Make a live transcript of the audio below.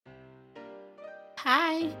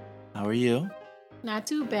Hi, How are you? not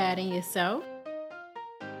too bad in yourself.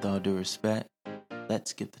 With all due respect,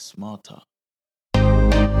 let's get the small talk.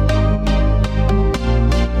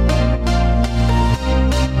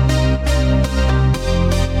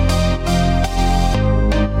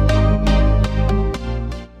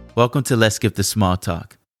 Welcome to Let's Skip the Small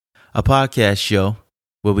Talk, a podcast show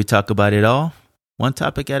where we talk about it all, one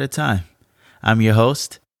topic at a time. I'm your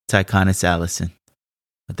host, Tyconis Allison.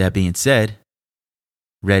 With that being said,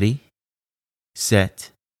 ready,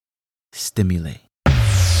 set, stimulate.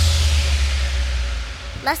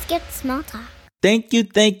 Let's get small talk. Thank you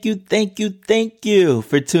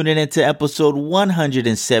for tuning into episode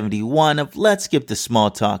 171 of Let's Skip the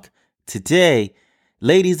Small Talk. Today,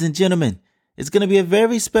 ladies and gentlemen, it's going to be a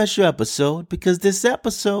very special episode because this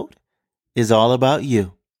episode is all about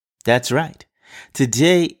you. That's right.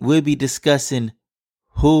 Today, we'll be discussing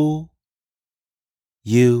who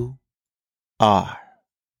you are.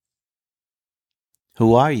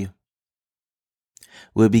 Who are you?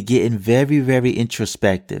 We'll be getting very, very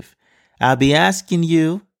introspective. I'll be asking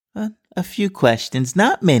you a few questions,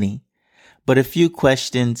 not many, but a few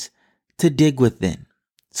questions to dig within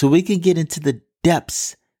so we can get into the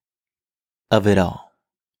depths of it all.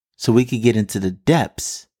 So we can get into the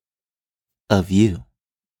depths of you.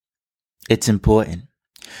 It's important.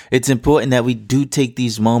 It's important that we do take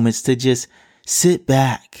these moments to just sit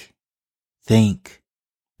back, think,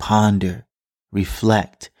 ponder,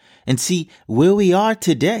 reflect, and see where we are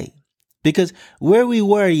today. Because where we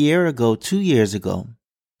were a year ago, 2 years ago,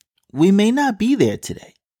 we may not be there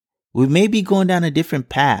today. We may be going down a different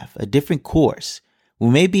path, a different course. We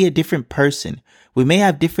may be a different person. We may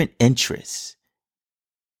have different interests.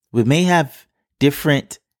 We may have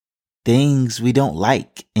different things we don't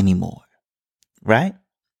like anymore, right?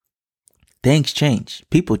 Things change.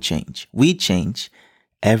 People change. We change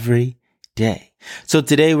every day. So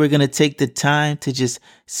today we're going to take the time to just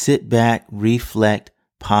sit back, reflect,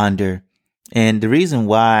 ponder. And the reason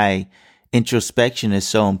why introspection is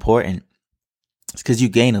so important is because you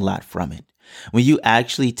gain a lot from it. When you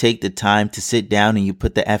actually take the time to sit down and you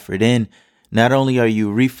put the effort in, not only are you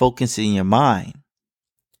refocusing your mind,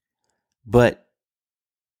 but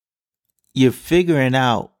you're figuring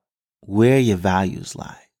out where your values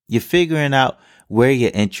lie. You're figuring out where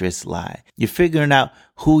your interests lie. You're figuring out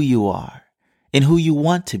who you are and who you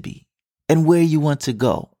want to be and where you want to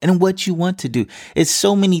go and what you want to do. It's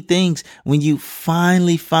so many things when you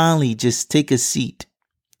finally just take a seat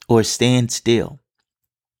or stand still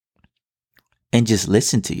and just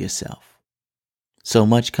listen to yourself. So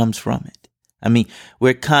much comes from it. I mean,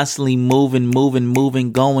 we're constantly moving,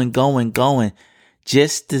 going,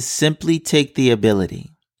 just to simply take the ability.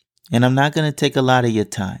 And I'm not going to take a lot of your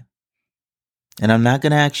time. And I'm not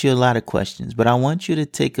going to ask you a lot of questions, but I want you to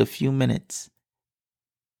take a few minutes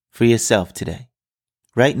for yourself today,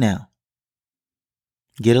 right now.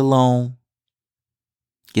 Get alone,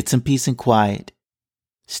 get some peace and quiet,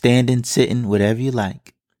 standing, sitting, whatever you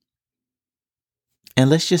like. And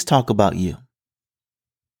let's just talk about you.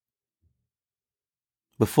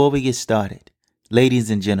 Before we get started, ladies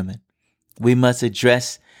and gentlemen, we must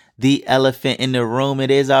address the elephant in the room.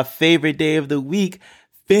 It is our favorite day of the week,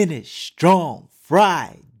 Finish Strong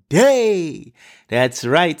Friday. That's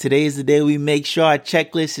right. Today is the day we make sure our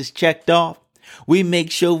checklist is checked off. We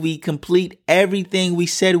make sure we complete everything we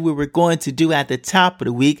said we were going to do at the top of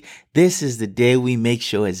the week. This is the day we make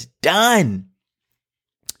sure it's done.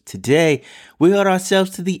 Today, we hold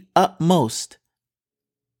ourselves to the utmost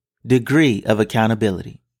degree of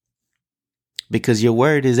accountability because your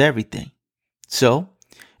word is everything. So,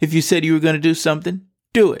 if you said you were going to do something,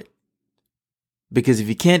 do it. Because if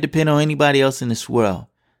you can't depend on anybody else in this world,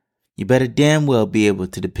 you better damn well be able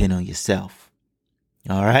to depend on yourself.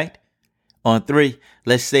 All right? On 3,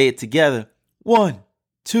 let's say it together. 1,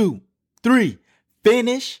 2, 3.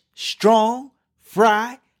 Finish strong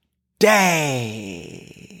Friday.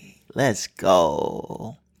 Let's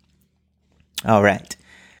go. All right.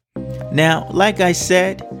 Now, like I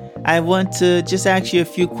said, I want to just ask you a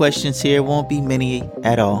few questions here. It won't be many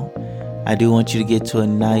at all. I do want you to get to a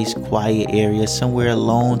nice quiet area, somewhere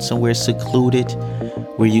alone, somewhere secluded,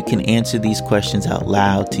 where you can answer these questions out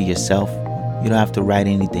loud to yourself. You don't have to write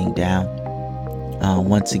anything down.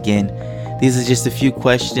 Once again, these are just a few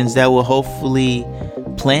questions that will hopefully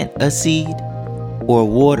plant a seed or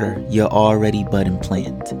water your already budding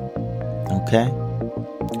plant. Okay?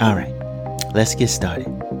 All right. Let's get started.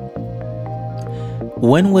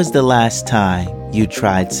 When was the last time you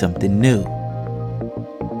tried something new?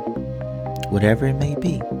 Whatever it may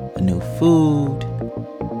be. A new food,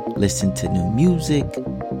 listened to new music,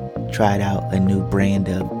 tried out a new brand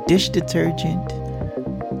of dish detergent,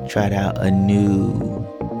 tried out a new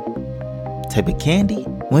type of candy?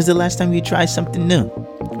 When's the last time you tried something new?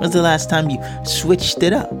 When's the last time you switched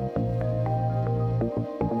it up?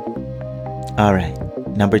 All right,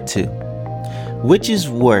 number 2. Which is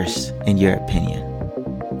worse in your opinion?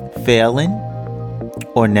 Failing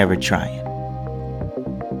or never trying?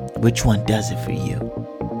 Which one does it for you?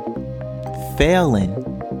 Failing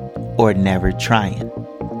or never trying?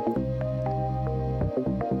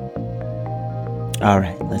 All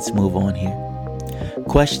right, let's move on here.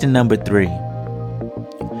 Question number 3.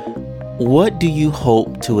 What do you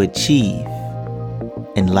hope to achieve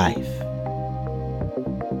in life?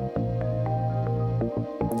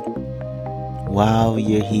 While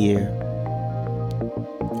you're here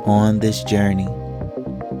on this journey,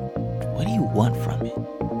 what do you want from it?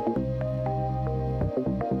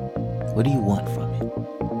 What do you want from it?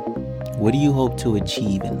 What do you hope to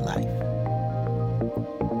achieve in life?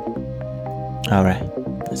 All right,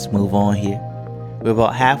 let's move on here. We're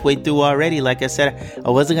about halfway through already. Like I said, I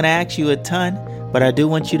wasn't going to ask you a ton, but I do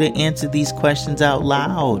want you to answer these questions out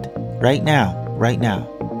loud right now.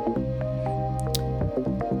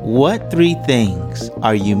 What 3 things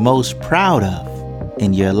are you most proud of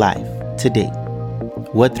in your life today?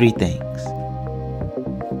 What 3 things?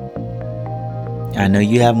 I know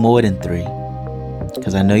you have more than 3,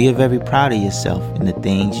 because I know you're very proud of yourself and the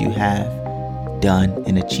things you have done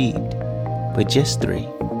and achieved. But just 3.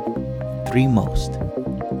 3 most.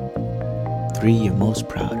 3 you're most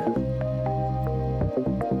proud of.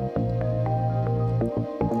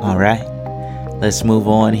 All right, let's move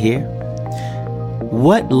on here.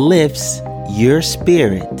 What lifts your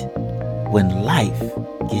spirit when life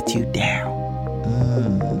gets you down?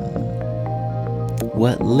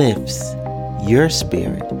 What lifts your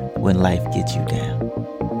spirit when life gets you down?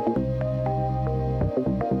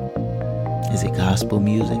 Is it gospel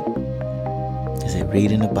music? Is it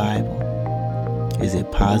reading the Bible? Is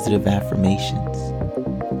it positive affirmations?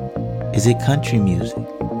 Is it country music?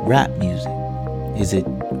 Rap music? Is it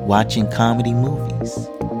watching comedy movies?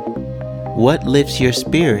 What lifts your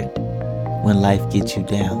spirit when life gets you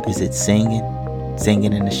down? Is it singing?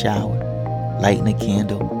 Singing in the shower? Lighting a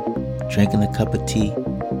candle? Drinking a cup of tea?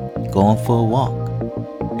 Going for a walk?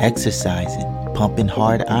 Exercising? Pumping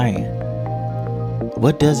hard iron?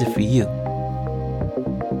 What does it for you?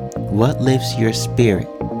 What lifts your spirit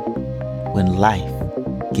when life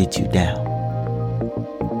gets you down?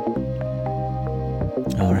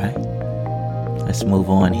 All right, let's move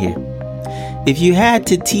on here. If you had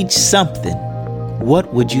to teach something,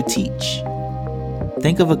 what would you teach?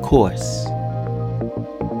 Think of a course.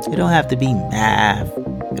 It don't have to be math.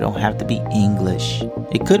 It don't have to be English.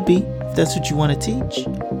 It could be, if that's what you want to teach.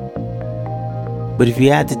 But if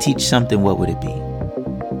you had to teach something, what would it be?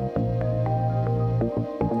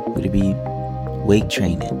 Would it be weight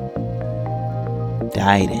training,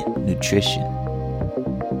 dieting, nutrition,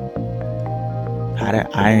 how to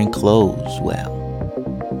iron clothes well,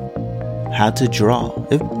 how to draw,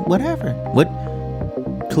 whatever.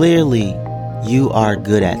 Clearly, you are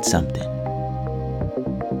good at something.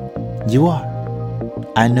 You are.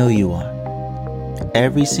 I know you are.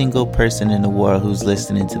 Every single person in the world who's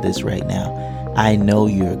listening to this right now, I know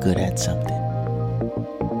you're good at something.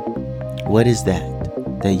 What is that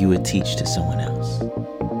you would teach to someone else?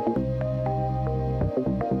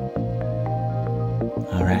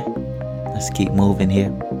 All right, let's keep moving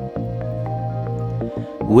here.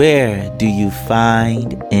 Where do you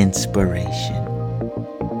find inspiration?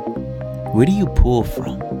 Where do you pull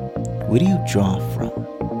from? Where do you draw from?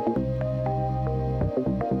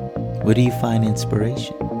 Where do you find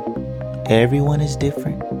inspiration? Everyone is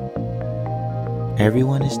different.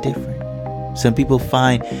 Everyone is different. Some people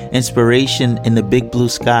find inspiration in the big blue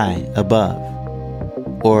sky above,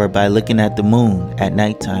 or by looking at the moon at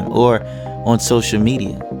nighttime, or on social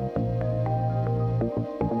media.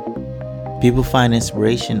 People find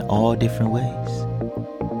inspiration all different ways.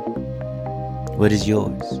 What is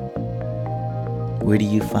yours? Where do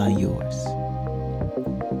you find yours?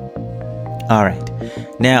 All right.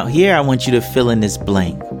 Now, here I want you to fill in this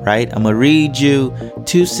blank, right? I'm going to read you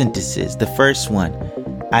 2 sentences. The first one,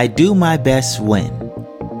 I do my best when.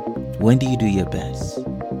 When do you do your best?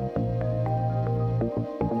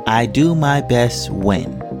 I do my best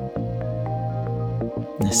when.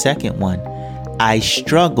 The second one, I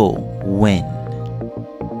struggle when.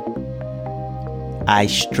 I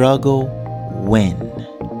struggle when.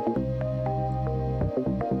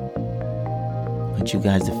 I want you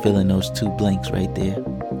guys to fill in those 2 blanks right there.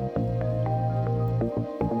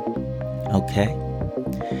 Okay.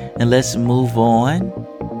 And let's move on.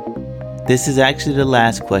 This is actually the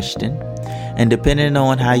last question. And depending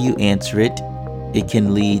on how you answer it, It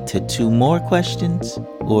can lead to 2 more questions,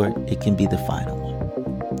 or it can be the final one.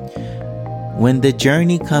 When the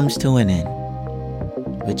journey comes to an end,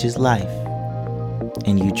 which is life,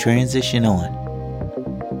 and you transition on,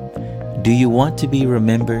 do you want to be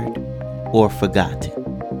remembered or forgotten?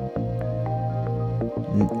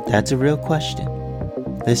 That's a real question.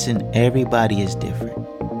 Listen, everybody is different.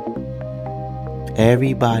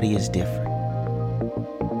 Everybody is different.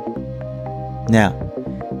 Now,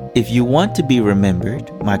 if you want to be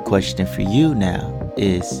remembered, my question for you now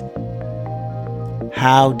is,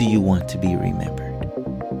 how do you want to be remembered?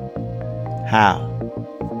 How?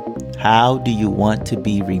 How do you want to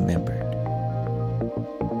be remembered?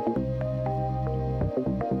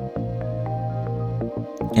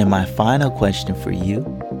 And my final question for you,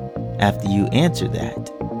 after you answer that,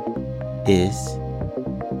 is,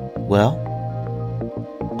 well,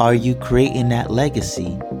 are you creating that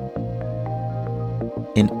legacy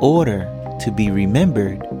in order to be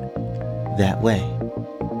remembered that way?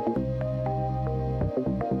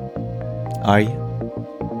 Are you?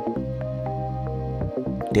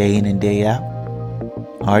 Day in and day out?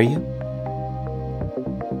 Are you?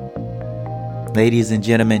 Ladies and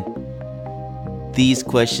gentlemen, these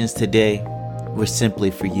questions today were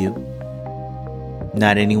simply for you.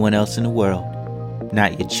 Not anyone else in the world.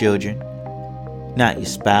 Not your children. Not your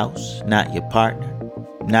spouse. Not your partner.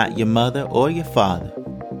 Not your mother or your father.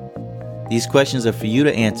 These questions are for you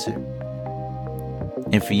to answer.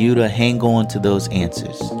 And for you to hang on to those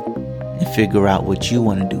answers. And figure out what you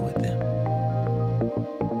want to do with them.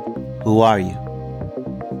 Who are you?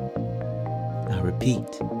 I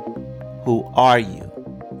repeat. Who are you?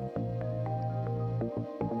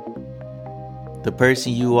 The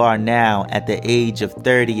person you are now at the age of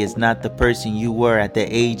 30 is not the person you were at the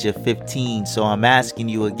age of 15. So I'm asking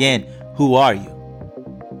you again, who are you?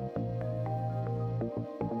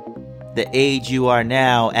 The age you are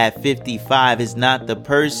now at 55 is not the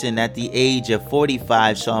person at the age of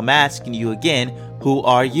 45. So I'm asking you again, who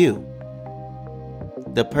are you?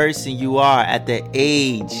 The person you are at the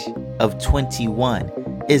age of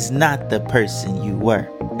 21 is not the person you were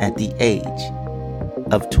at the age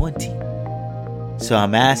of 20. So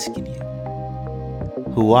I'm asking you,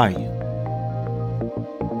 who are you?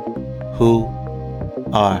 Who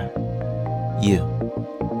are you?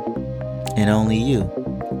 And only you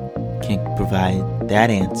can provide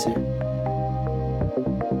that answer.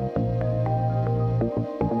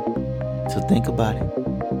 So think about it.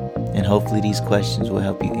 And hopefully these questions will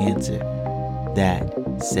help you answer that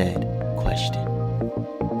said question.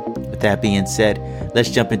 With that being said, let's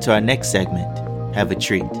jump into our next segment. Have a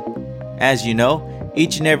treat. As you know,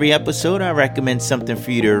 each and every episode, I recommend something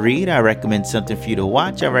for you to read. I recommend something for you to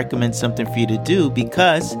watch. I recommend something for you to do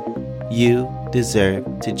because you deserve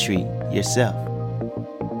to treat yourself.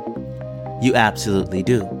 You absolutely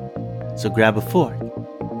do. So grab a fork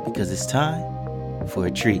because it's time for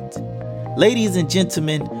a treat. Ladies and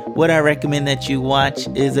gentlemen, what I recommend that you watch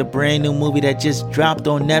is a brand new movie that just dropped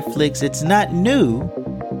on Netflix. It's not new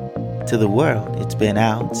to the world. It's been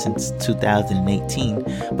out since 2018,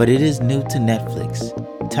 but it is new to Netflix,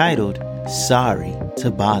 titled Sorry to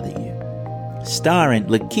Bother You. Starring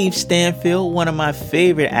Lakeith Stanfield, one of my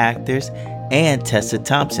favorite actors, and Tessa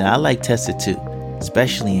Thompson. I like Tessa too,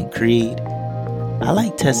 especially in Creed. I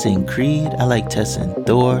like Tessa in Creed. I like Tessa in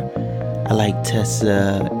Thor. I like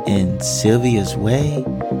Tessa in Sylvia's Way.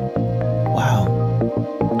 Wow.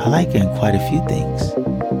 I like her in quite a few things.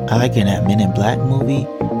 I like her in that Men in Black movie.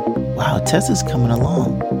 Wow, Tessa's coming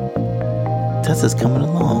along. Tessa's coming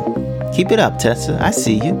along. Keep it up, Tessa. I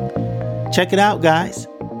see you. Check it out, guys.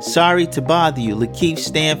 Sorry to Bother You. Lakeith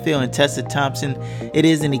Stanfield and Tessa Thompson. It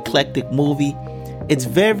is an eclectic movie. It's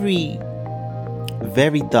very,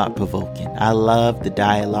 very thought-provoking. I love the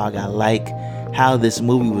dialogue. I like how this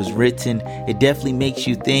movie was written. It definitely makes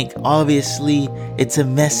you think. Obviously, it's a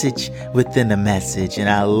message within a message, and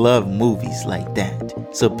I love movies like that.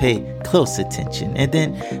 So pay close attention and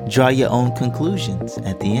then draw your own conclusions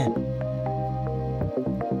at the end.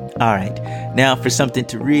 All right, now for something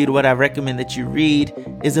to read, what I recommend that you read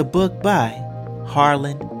is a book by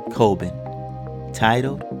Harlan Coben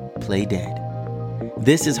titled Play Dead.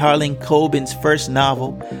 This is Harlan Coben's first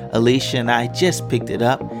novel. Alicia and I just picked it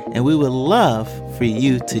up, and we would love for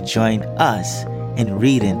you to join us in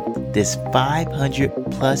reading this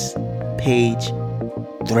 500-plus page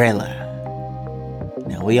thriller.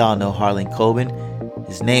 Now, we all know Harlan Coben.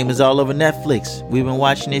 His name is all over Netflix. We've been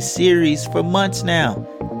watching his series for months now.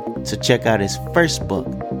 So check out his first book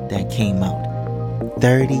that came out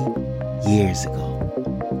 30 years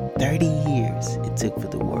ago. 30 years it took for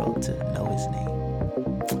the world to know his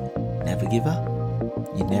name. Never give up.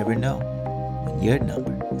 You never know when your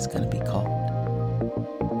number is going to be called.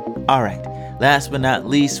 All right, last but not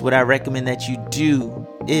least, what I recommend that you do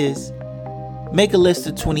is make a list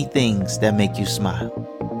of 20 things that make you smile.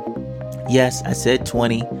 Yes, I said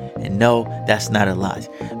 20, and no, that's not a lot,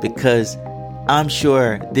 because I'm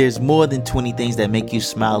sure there's more than 20 things that make you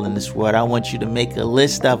smile in this world. I want you to make a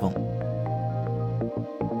list of them.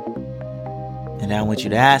 And I want you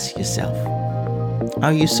to ask yourself,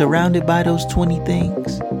 are you surrounded by those 20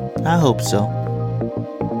 things? I hope so.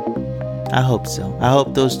 I hope so. I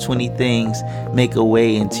hope those 20 things make a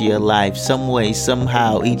way into your life some way,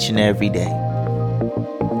 somehow, each and every day.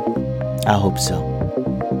 I hope so.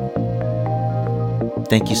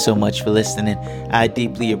 Thank you so much for listening. I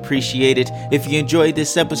deeply appreciate it. If you enjoyed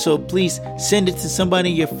this episode, please send it to somebody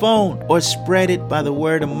on your phone or spread it by the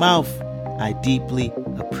word of mouth. I deeply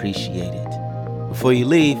appreciate it. Before you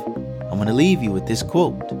leave, I'm going to leave you with this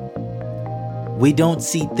quote. We don't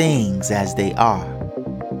see things as they are.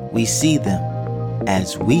 We see them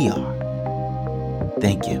as we are.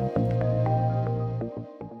 Thank you.